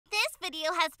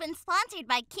video has been sponsored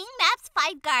by King Maps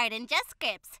 5 Guard and Just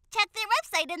Scripts. Check their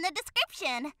website in the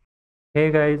description.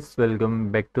 Hey guys,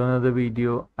 welcome back to another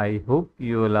video. I hope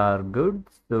you all are good.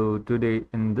 So today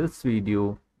in this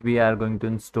video we are going to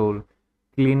install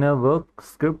cleaner work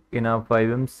script in our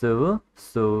FiveM server.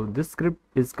 So this script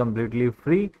is completely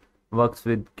free, works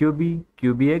with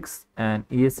QBX and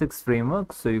ESX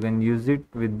framework, so you can use it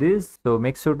with this. So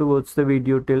make sure to watch the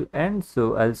video till end.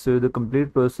 So I'll show you the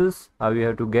complete process, how you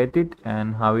have to get it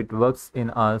and how it works in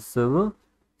our server.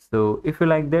 So if you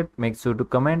like that, make sure to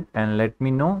comment and let me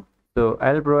know. So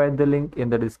I'll provide the link in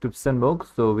the description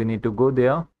box, so we need to go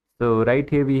there. So right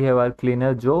here we have our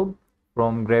cleaner job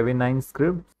from FiveM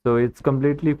Scripts. So it's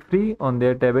completely free on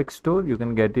their QBX store. You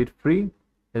can get it free,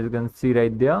 as you can see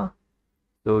right there.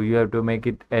 So you have to make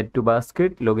it add to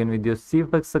basket, log in with your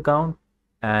CFX account,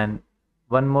 and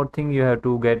one more thing, you have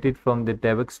to get it from the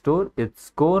QBX store.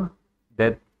 It's core,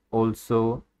 that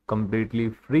also completely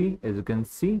free. As you can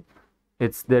see,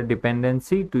 it's the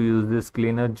dependency to use this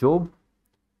cleaner job.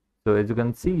 So as you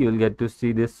can see, you'll get to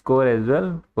see this core as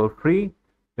well for free.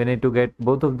 We need to get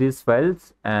both of these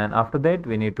files, and after that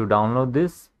we need to download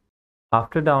this.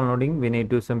 After downloading, we need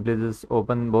to simply just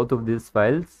open both of these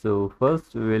files. So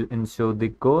first we will install the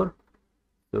core.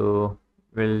 So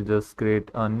we'll just create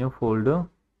a new folder,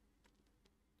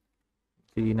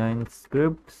 G9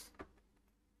 scripts,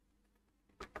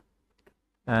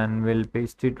 and we'll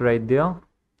paste it right there.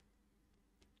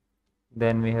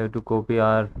 Then we have to copy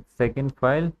our second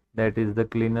file, that is the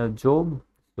cleaner job.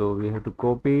 So we have to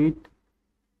copy it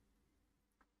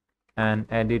and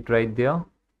add it right there,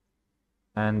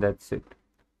 and that's it.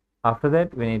 After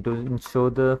that, we need to install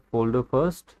the folder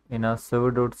first in our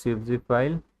server.cfg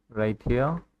file right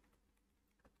here,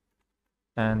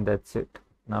 and that's it.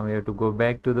 Now we have to go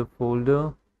back to the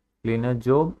folder cleaner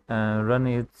job and run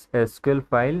its SQL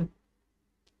file.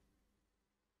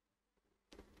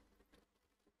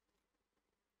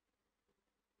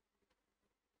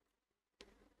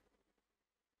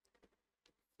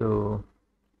 So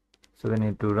we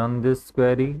need to run this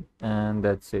query, and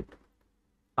that's it.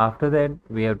 After that,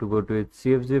 we have to go to its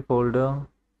CFG folder,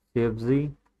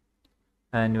 CFG,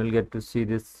 and you will get to see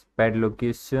this pad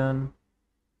location,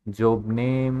 job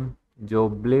name,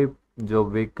 job blip,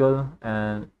 job vehicle,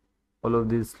 and all of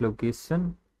these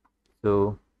location.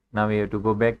 So now we have to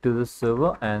go back to the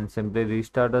server and simply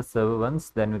restart our server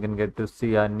once, then we can get to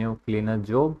see our new cleaner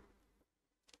job.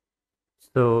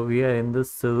 So we are in the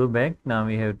server back. Now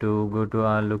we have to go to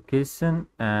our location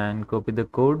and copy the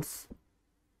codes,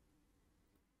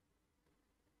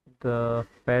 the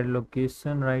pad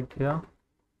location right here.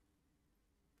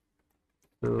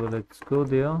 So let's go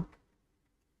there,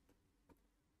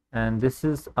 and this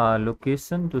is our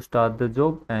location to start the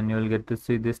job, and you will get to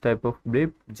see this type of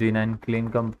blip, G9 clean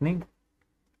company.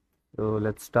 So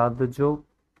let's start the job,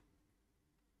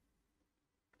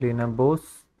 cleaner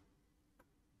boss,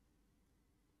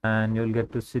 and you'll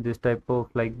get to see this type of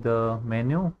like the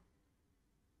menu,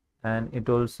 and it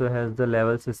also has the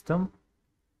level system,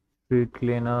 street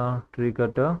cleaner, tree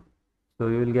cutter. So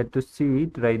you will get to see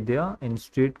it right there. In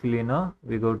street cleaner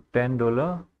we got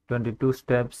 $10, 22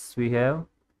 steps we have,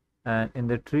 and in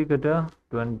the tree cutter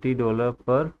 $20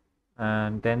 per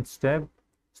and 10 step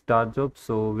start job.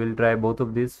 So we'll try both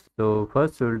of these. So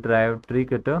first we'll try tree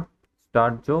cutter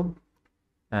start job,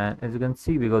 and as you can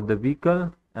see we got the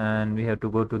vehicle, and we have to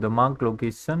go to the marked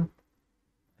location,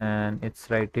 and it's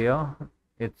right here.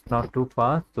 It's not too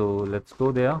far, so let's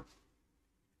go there.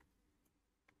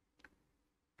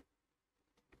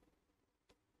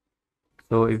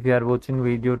 So if you are watching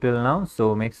video till now,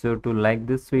 so make sure to like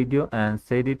this video and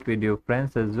share it with your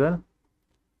friends as well.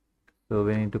 So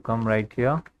we need to come right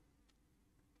here.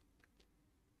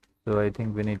 So I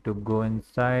think we need to go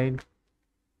inside.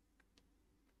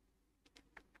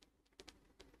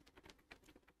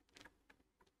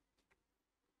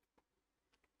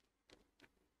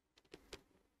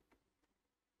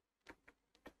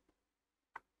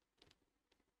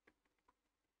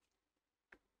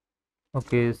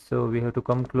 Okay, so we have to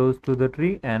come close to the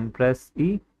tree and press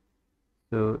E.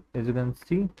 So as you can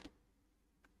see,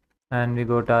 and we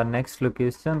got our next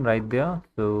location right there.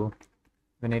 So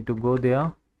we need to go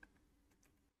there.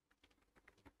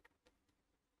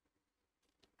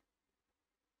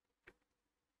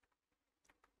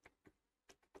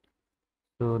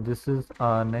 So this is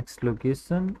our next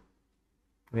location.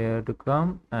 We have to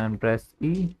come and press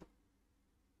E.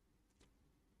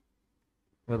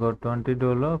 We got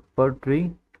 $20 per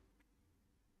tree.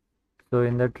 So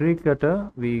in the tree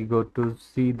cutter we got to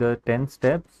see the 10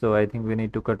 steps. So I think we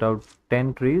need to cut out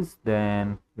 10 trees,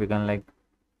 then we can like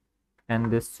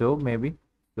end this job maybe.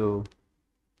 So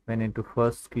We need to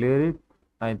first clear it.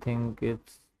 I think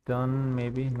it's done,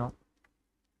 maybe no.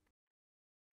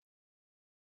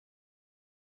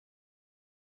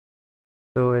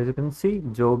 So as you can see,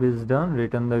 job is done.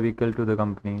 Return the vehicle to the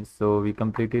company. So we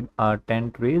completed our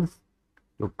 10 trees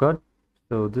to cut.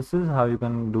 So this is how you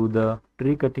can do the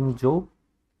tree cutting job.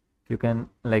 You can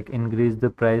like increase the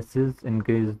prices,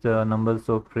 increase the numbers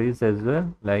of trees as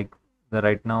well. Like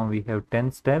right now we have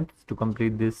 10 steps to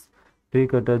complete this tree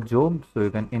cutter job. So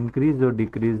you can increase or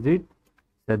decrease it.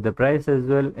 Set the price as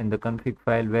well in the config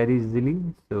file very easily.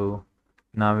 So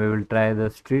now we will try the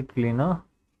street cleaner.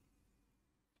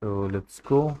 So let's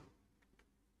go.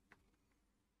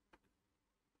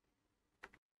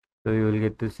 So you will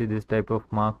get to see this type of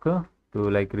marker to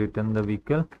like return the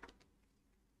vehicle.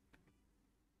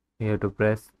 You have to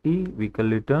press E, vehicle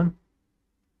return,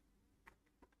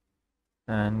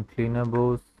 and cleaner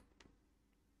boss.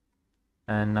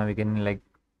 And now we can like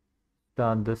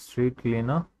start the street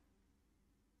cleaner.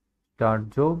 Start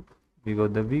job. We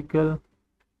got the vehicle,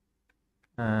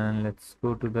 and let's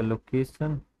go to the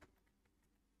location.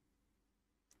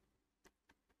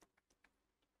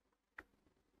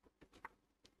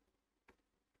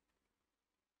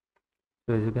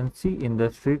 So as you can see in the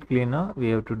street cleaner, we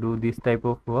have to do this type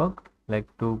of work like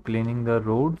to cleaning the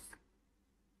roads,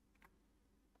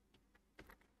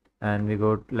 and we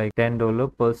got like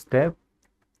 $10 per step.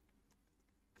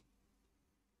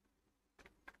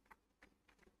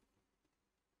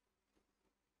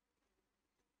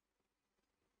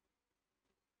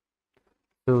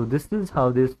 So this is how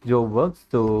this job works.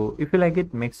 So if you like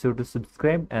it, make sure to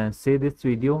subscribe and share this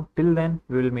video. Till then,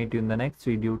 we will meet you in the next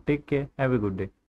video. Take care. Have a good day.